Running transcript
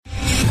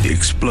The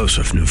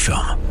explosive new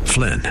film,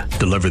 Flynn,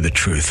 deliver the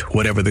truth,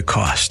 whatever the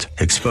cost,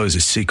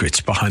 exposes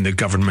secrets behind the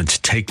government's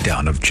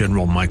takedown of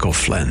General Michael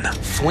Flynn.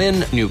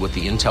 Flynn knew what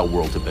the intel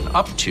world had been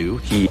up to.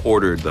 He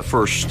ordered the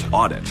first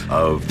audit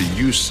of the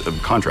use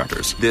of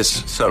contractors.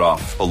 This set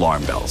off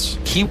alarm bells.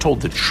 He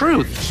told the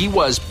truth. He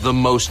was the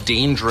most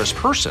dangerous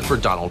person for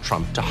Donald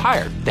Trump to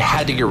hire. They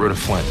had to get rid of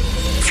Flynn.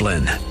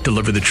 Flynn,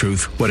 deliver the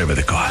truth, whatever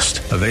the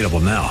cost. Available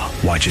now.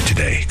 Watch it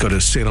today. Go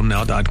to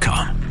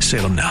salemnow.com.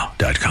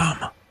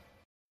 salemnow.com.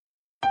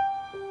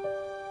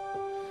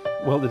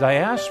 Well, the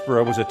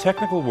diaspora was a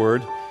technical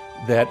word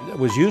that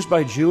was used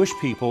by Jewish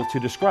people to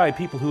describe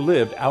people who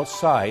lived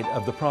outside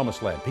of the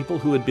Promised Land, people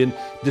who had been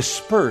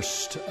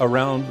dispersed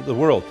around the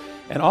world.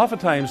 And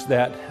oftentimes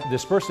that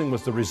dispersing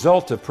was the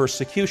result of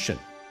persecution.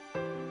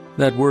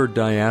 That word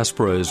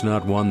diaspora is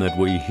not one that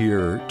we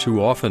hear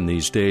too often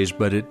these days,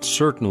 but it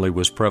certainly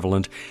was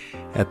prevalent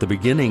at the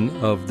beginning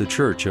of the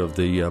church, of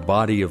the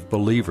body of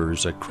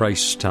believers at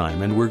Christ's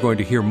time. And we're going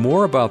to hear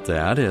more about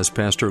that as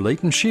Pastor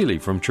Leighton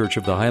Sheely from Church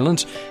of the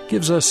Highlands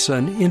gives us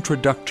an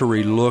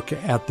introductory look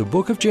at the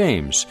book of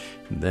James.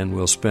 And then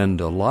we'll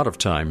spend a lot of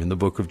time in the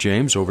book of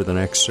James over the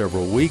next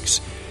several weeks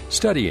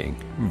studying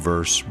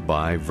verse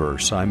by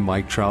verse. I'm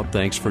Mike Trout.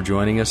 Thanks for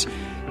joining us.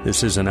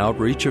 This is an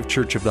outreach of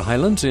Church of the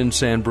Highlands in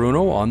San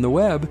Bruno on the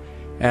web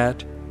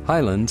at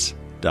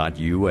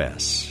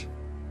highlands.us.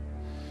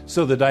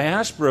 So the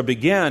diaspora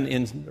began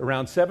in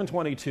around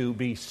 722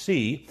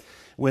 BC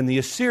when the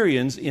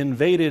Assyrians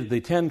invaded the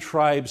 10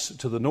 tribes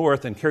to the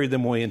north and carried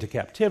them away into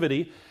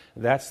captivity.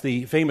 That's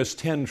the famous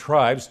 10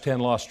 tribes, 10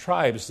 lost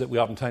tribes that we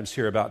oftentimes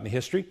hear about in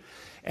history.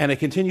 And it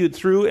continued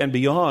through and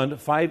beyond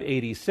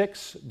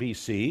 586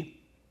 BC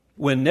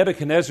when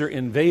Nebuchadnezzar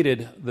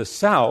invaded the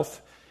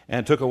south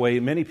and took away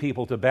many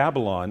people to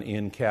Babylon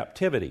in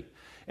captivity.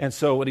 And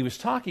so what he was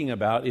talking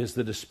about is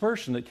the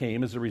dispersion that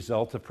came as a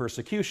result of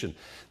persecution.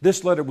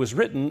 This letter was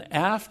written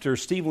after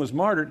Stephen was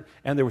martyred,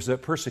 and there was a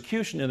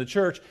persecution in the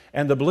church,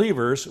 and the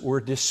believers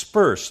were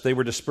dispersed. They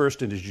were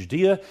dispersed into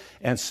Judea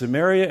and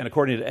Samaria, and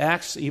according to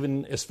Acts,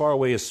 even as far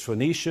away as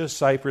Phoenicia,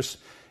 Cyprus,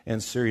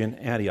 and Syrian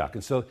Antioch.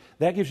 And so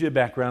that gives you a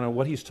background on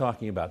what he's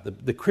talking about,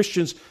 the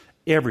Christians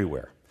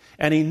everywhere.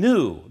 And he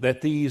knew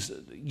that these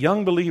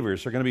young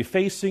believers are going to be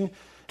facing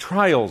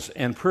trials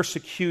and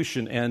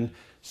persecution and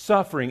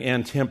suffering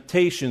and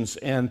temptations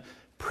and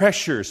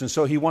pressures. And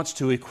so he wants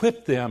to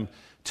equip them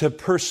to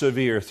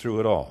persevere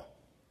through it all.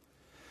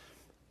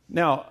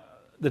 Now,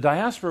 the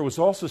diaspora was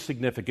also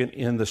significant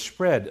in the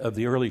spread of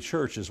the early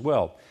church as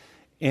well.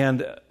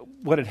 And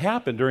what had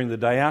happened during the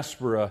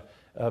diaspora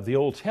of the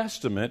Old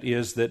Testament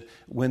is that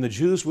when the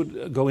Jews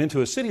would go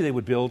into a city, they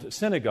would build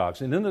synagogues.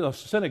 And in those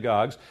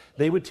synagogues,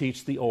 they would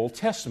teach the Old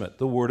Testament,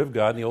 the Word of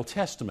God in the Old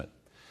Testament.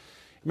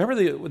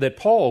 Remember that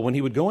Paul, when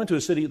he would go into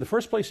a city, the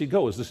first place he'd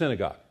go was the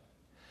synagogue.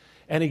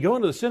 And he'd go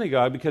into the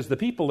synagogue because the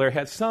people there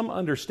had some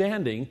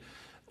understanding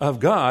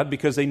of God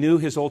because they knew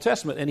his Old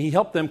Testament, and he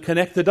helped them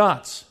connect the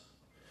dots.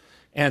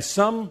 And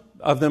some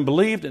of them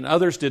believed and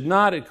others did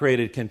not. It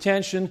created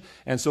contention,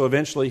 and so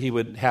eventually he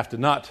would have to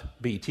not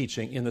be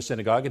teaching in the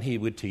synagogue, and he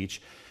would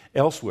teach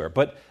elsewhere.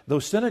 But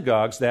those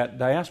synagogues, that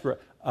diaspora,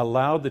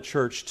 allowed the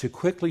church to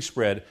quickly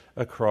spread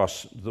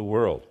across the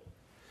world.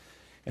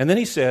 And then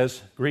he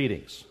says,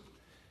 greetings.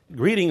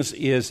 Greetings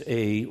is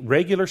a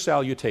regular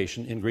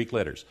salutation in Greek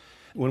letters.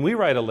 When we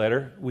write a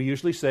letter, we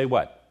usually say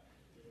what?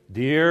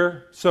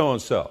 Dear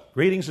so-and-so.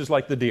 Greetings is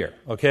like the dear,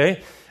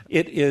 okay?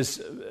 It is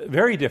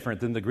very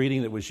different than the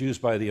greeting that was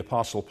used by the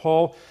Apostle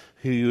Paul,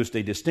 who used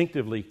a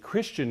distinctively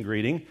Christian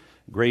greeting,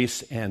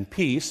 grace and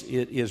peace.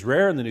 It is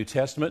rare in the New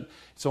Testament.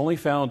 It's only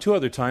found 2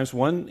 other times,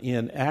 one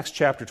in Acts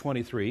chapter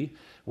 23,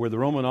 where the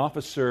Roman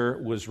officer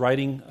was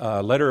writing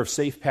a letter of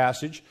safe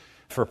passage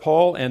for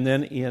Paul, and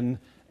then in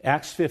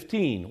Acts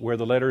 15, where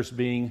the letter is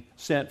being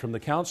sent from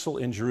the council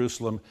in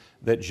Jerusalem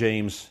that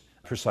James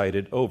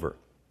presided over.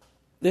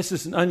 This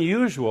is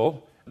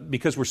unusual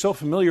because we're so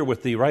familiar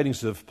with the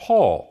writings of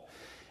Paul.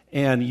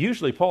 And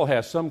usually Paul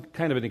has some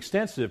kind of an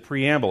extensive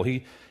preamble.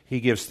 He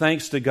gives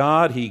thanks to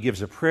God, he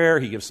gives a prayer,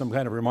 he gives some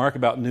kind of remark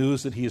about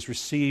news that he has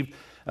received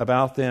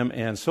about them,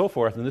 and so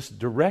forth. And this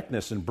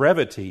directness and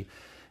brevity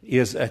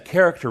is a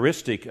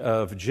characteristic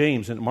of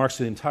James, and it marks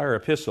the entire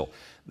epistle.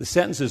 The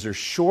sentences are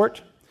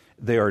short,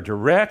 they are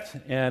direct,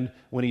 and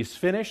when he's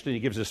finished and he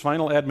gives his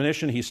final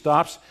admonition, he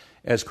stops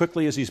as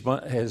quickly as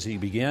he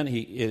began.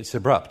 It's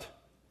abrupt.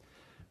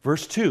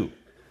 Verse 2,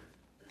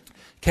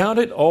 count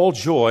it all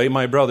joy,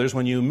 my brothers,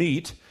 when you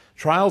meet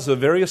trials of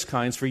various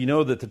kinds, for you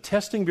know that the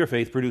testing of your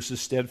faith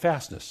produces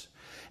steadfastness.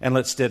 And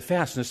let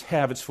steadfastness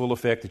have its full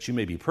effect, that you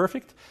may be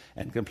perfect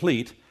and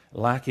complete,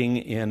 lacking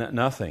in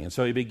nothing. And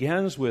so he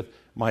begins with,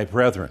 my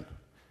brethren,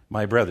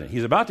 my brethren.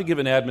 He's about to give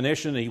an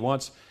admonition, and he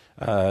wants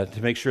to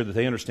make sure that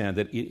they understand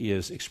that it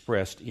is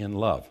expressed in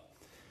love.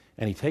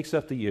 And he takes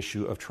up the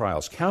issue of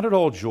trials. Count it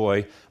all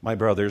joy, my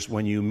brothers,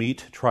 when you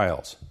meet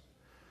trials.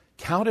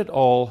 Count it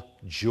all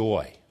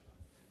joy.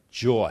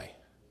 Joy.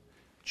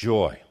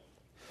 Joy.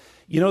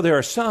 You know, there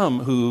are some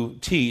who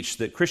teach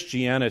that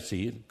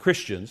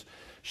Christians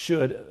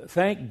should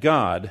thank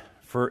God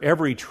for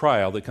every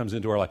trial that comes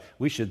into our life.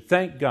 We should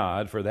thank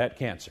God for that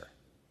cancer.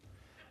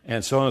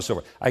 And so on and so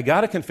forth. I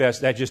got to confess,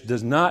 that just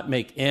does not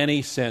make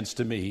any sense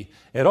to me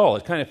at all.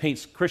 It kind of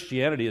paints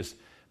Christianity as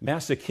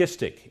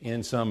masochistic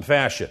in some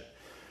fashion.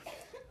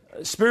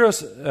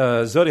 Spyros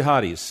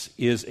Zodhiates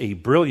is a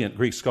brilliant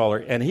Greek scholar,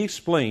 and he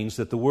explains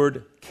that the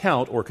word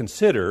count or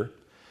consider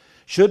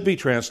should be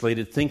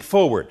translated think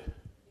forward,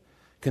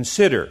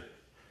 consider,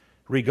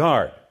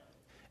 regard.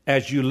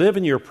 As you live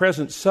in your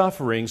present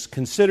sufferings,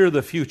 consider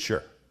the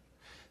future.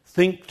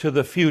 Think to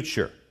the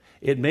future.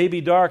 It may be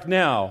dark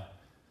now,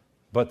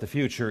 but the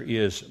future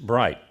is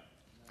bright.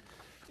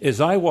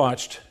 As I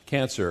watched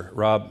cancer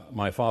rob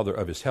my father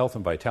of his health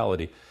and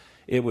vitality,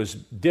 it was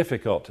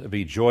difficult to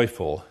be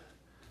joyful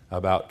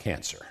about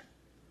cancer.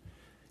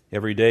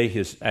 Every day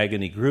his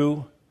agony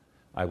grew.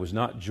 I was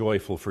not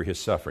joyful for his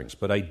sufferings,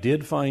 but I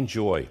did find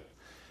joy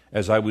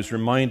as I was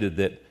reminded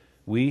that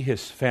we,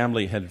 his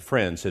family and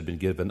friends, had been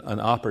given an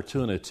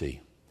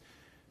opportunity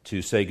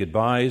to say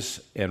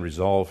goodbyes and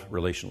resolve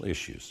relational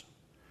issues.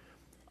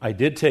 I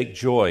did take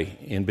joy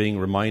in being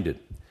reminded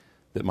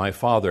that my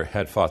father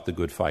had fought the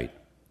good fight.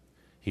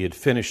 He had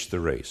finished the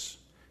race.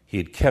 He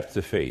had kept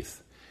the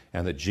faith,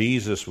 and that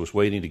Jesus was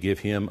waiting to give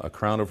him a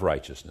crown of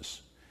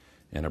righteousness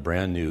and a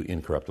brand new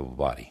incorruptible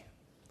body.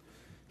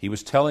 He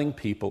was telling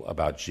people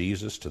about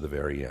Jesus to the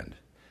very end,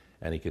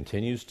 and he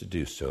continues to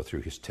do so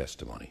through his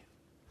testimony.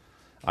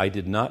 I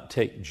did not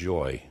take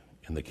joy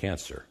in the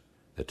cancer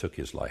that took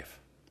his life.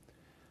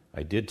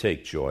 I did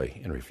take joy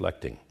in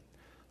reflecting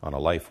on a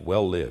life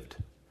well lived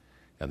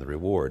and the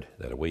reward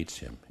that awaits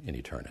him in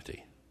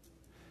eternity.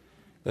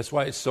 That's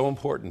why it's so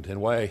important, and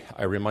why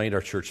I remind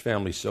our church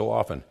family so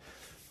often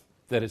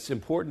that it's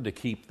important to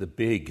keep the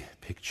big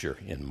picture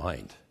in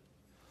mind.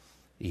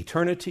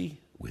 Eternity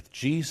with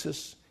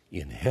Jesus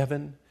in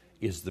heaven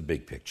is the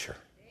big picture.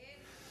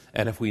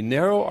 And if we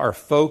narrow our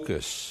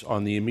focus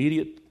on the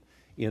immediate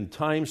in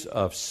times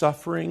of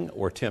suffering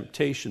or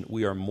temptation,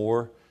 we are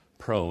more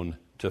prone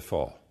to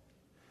fall.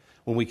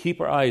 When we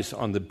keep our eyes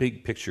on the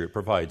big picture, it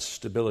provides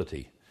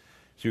stability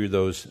through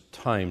those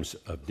times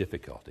of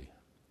difficulty.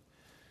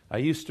 I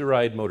used to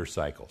ride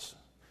motorcycles.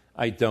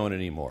 I don't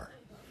anymore.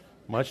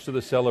 Much to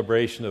the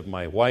celebration of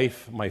my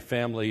wife, my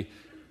family,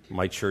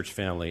 my church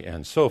family,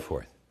 and so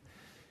forth.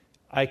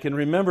 I can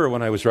remember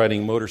when I was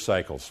riding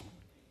motorcycles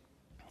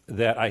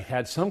that I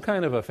had some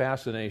kind of a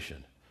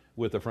fascination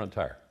with the front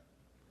tire.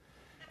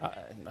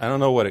 I don't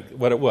know what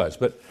it was,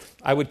 but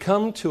I would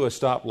come to a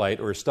stoplight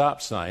or a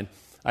stop sign,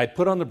 I'd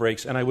put on the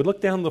brakes, and I would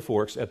look down the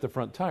forks at the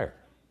front tire.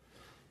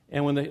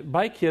 And when the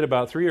bike hit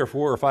about 3 or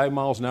 4 or 5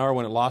 miles an hour,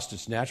 when it lost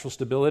its natural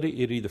stability,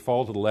 it'd either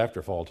fall to the left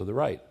or fall to the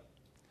right.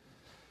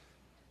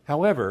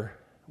 However,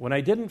 when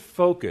I didn't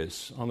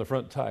focus on the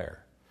front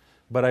tire,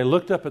 but I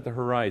looked up at the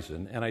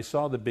horizon and I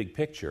saw the big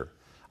picture,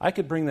 I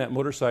could bring that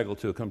motorcycle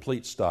to a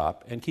complete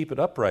stop and keep it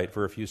upright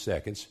for a few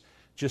seconds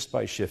just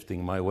by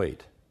shifting my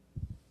weight.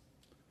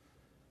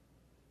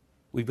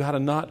 We've got to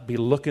not be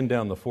looking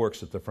down the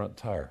forks at the front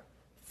tire,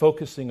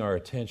 focusing our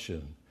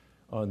attention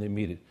on the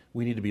immediate.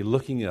 We need to be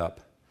looking up,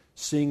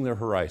 seeing the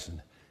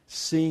horizon,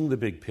 seeing the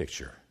big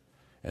picture,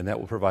 and that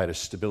will provide us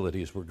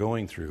stability as we're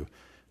going through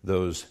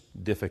those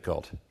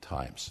difficult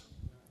times.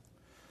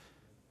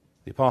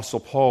 The Apostle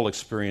Paul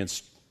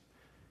experienced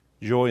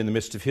joy in the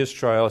midst of his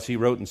trials. He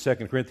wrote in 2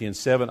 Corinthians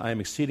 7, I am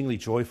exceedingly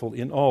joyful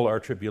in all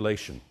our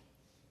tribulation.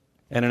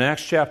 And in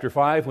Acts chapter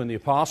 5, when the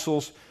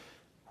apostles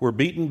were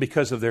beaten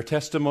because of their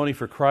testimony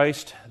for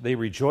Christ, they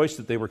rejoiced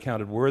that they were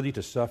counted worthy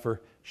to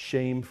suffer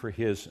shame for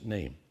his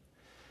name.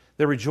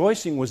 Their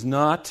rejoicing was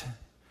not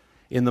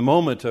in the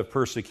moment of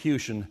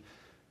persecution,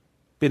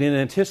 but in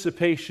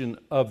anticipation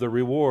of the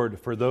reward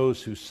for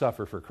those who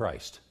suffer for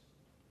Christ.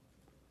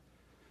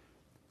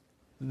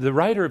 The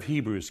writer of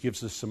Hebrews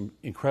gives us some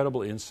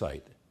incredible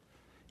insight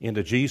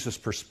into Jesus'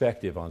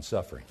 perspective on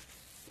suffering.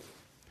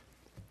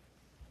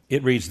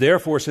 It reads,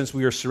 therefore, since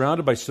we are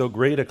surrounded by so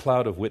great a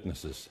cloud of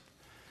witnesses,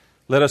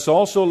 let us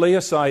also lay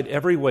aside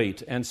every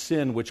weight and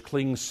sin which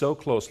clings so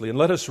closely, and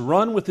let us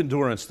run with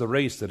endurance the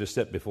race that is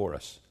set before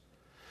us,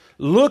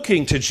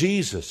 looking to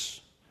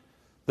Jesus,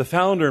 the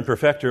founder and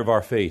perfecter of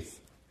our faith,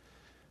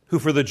 who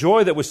for the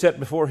joy that was set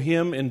before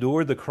him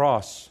endured the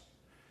cross,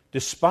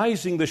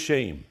 despising the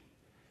shame,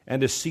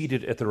 and is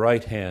seated at the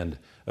right hand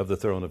of the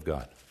throne of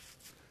God.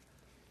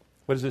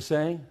 What is it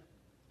saying?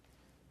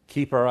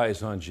 Keep our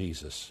eyes on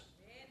Jesus.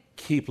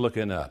 Keep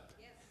looking up.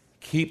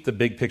 Keep the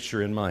big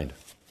picture in mind.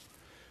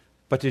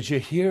 But did you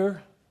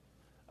hear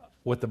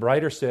what the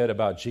writer said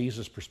about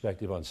Jesus'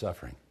 perspective on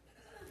suffering?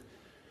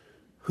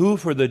 Who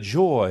for the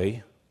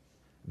joy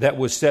that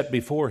was set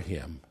before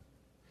him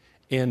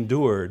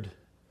endured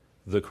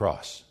the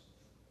cross.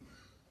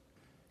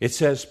 It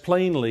says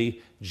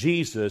plainly,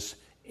 Jesus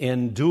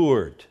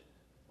endured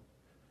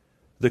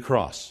the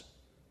cross.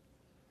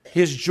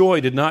 His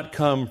joy did not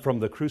come from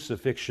the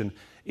crucifixion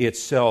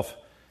itself,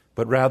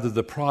 but rather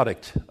the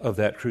product of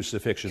that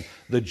crucifixion,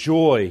 the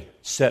joy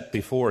set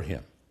before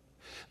him.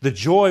 The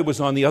joy was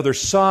on the other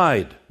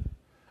side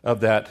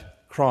of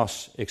that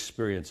cross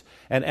experience.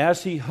 And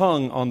as he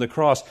hung on the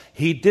cross,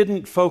 he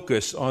didn't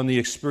focus on the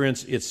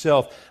experience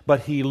itself,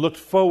 but he looked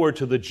forward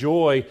to the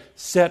joy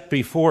set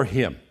before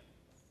him.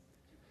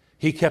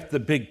 He kept the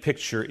big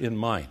picture in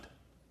mind.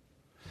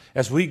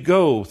 As we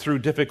go through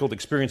difficult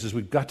experiences,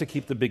 we've got to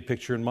keep the big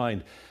picture in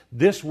mind.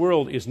 This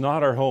world is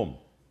not our home.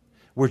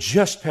 We're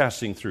just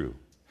passing through.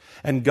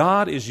 And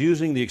God is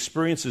using the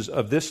experiences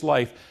of this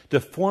life to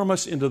form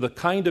us into the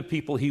kind of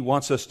people he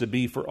wants us to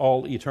be for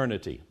all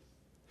eternity.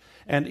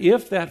 And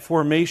if that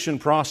formation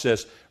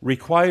process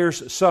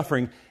requires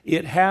suffering,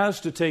 it has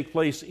to take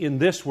place in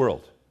this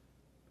world.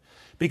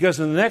 Because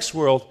in the next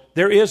world,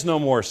 there is no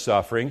more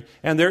suffering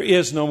and there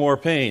is no more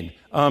pain.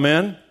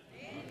 Amen?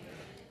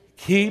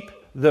 Keep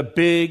the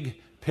big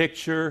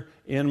picture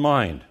in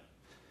mind.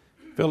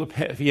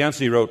 Philip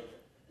Yancey wrote,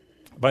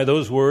 "By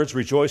those words,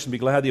 rejoice and be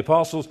glad, the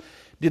apostles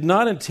did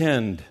not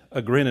intend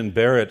a grin and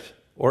bear it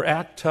or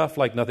act tough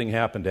like nothing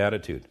happened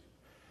attitude.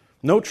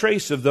 No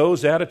trace of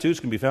those attitudes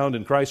can be found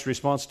in Christ's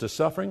response to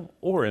suffering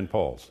or in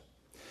Paul's.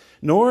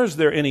 Nor is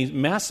there any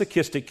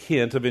masochistic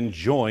hint of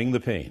enjoying the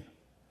pain.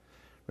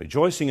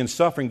 Rejoicing in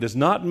suffering does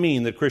not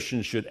mean that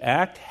Christians should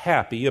act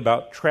happy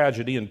about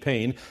tragedy and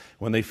pain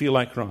when they feel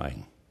like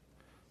crying.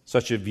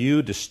 Such a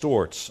view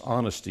distorts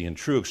honesty and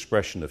true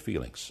expression of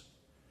feelings.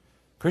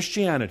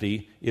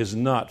 Christianity is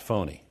not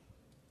phony.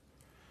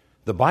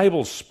 The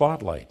Bible's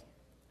spotlight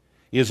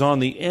is on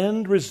the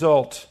end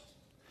result,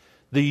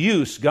 the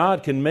use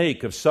God can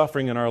make of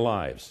suffering in our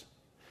lives.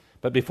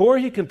 But before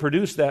he can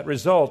produce that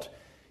result,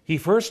 he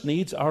first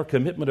needs our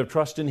commitment of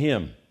trust in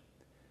him.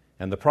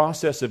 And the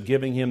process of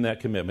giving him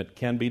that commitment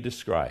can be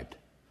described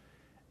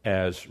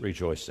as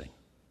rejoicing.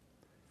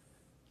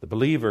 The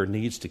believer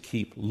needs to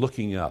keep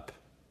looking up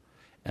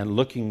and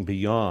looking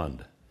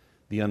beyond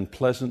the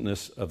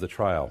unpleasantness of the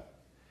trial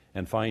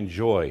and find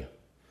joy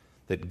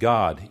that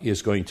God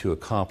is going to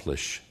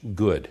accomplish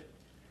good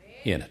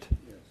in it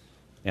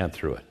and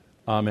through it.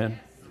 Amen.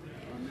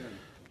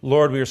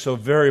 Lord, we are so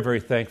very,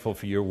 very thankful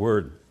for your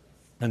word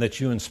and that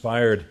you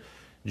inspired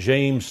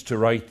James to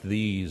write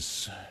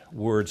these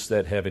words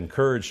that have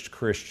encouraged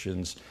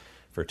Christians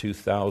for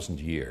 2,000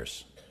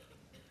 years.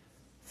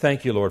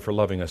 Thank you, Lord, for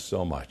loving us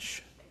so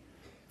much,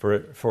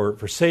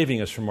 for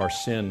saving us from our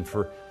sin,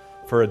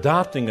 for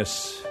adopting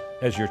us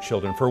as your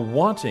children, for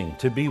wanting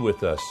to be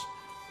with us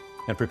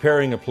and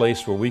preparing a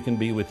place where we can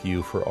be with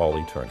you for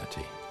all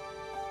eternity.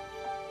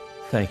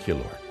 Thank you,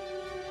 Lord.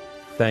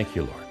 Thank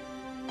you, Lord.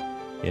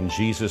 In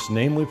Jesus'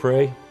 name we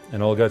pray,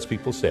 and all God's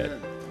people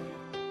said,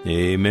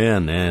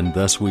 Amen. And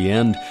thus we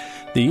end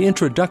the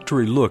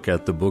introductory look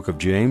at the book of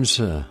James.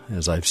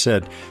 As I've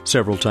said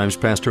several times,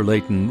 Pastor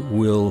Layton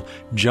will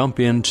jump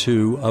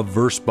into a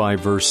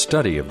verse-by-verse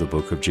study of the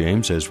book of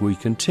James as we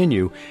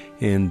continue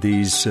in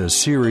these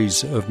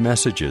series of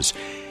messages.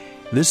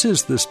 This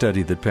is the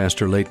study that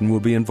Pastor Layton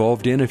will be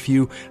involved in if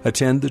you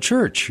attend the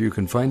church. You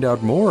can find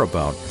out more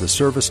about the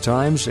service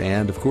times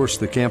and, of course,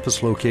 the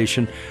campus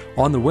location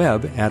on the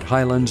web at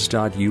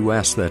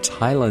highlands.us. That's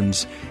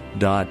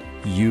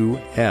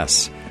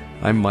highlands.us.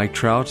 I'm Mike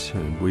Trout,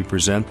 and we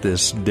present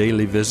this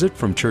daily visit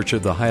from Church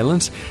of the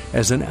Highlands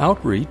as an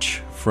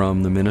outreach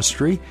from the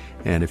ministry.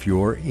 And if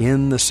you're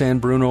in the San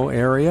Bruno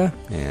area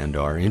and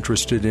are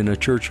interested in a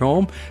church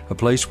home, a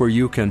place where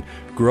you can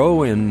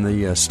grow in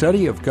the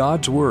study of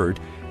God's Word,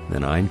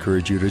 then I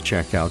encourage you to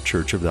check out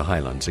Church of the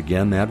Highlands.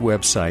 Again, that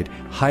website,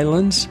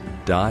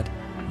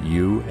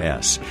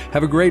 highlands.us.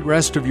 Have a great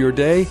rest of your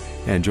day,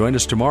 and join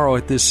us tomorrow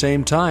at this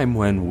same time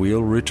when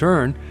we'll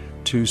return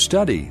to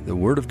study the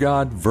Word of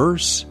God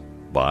verse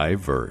by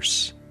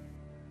verse.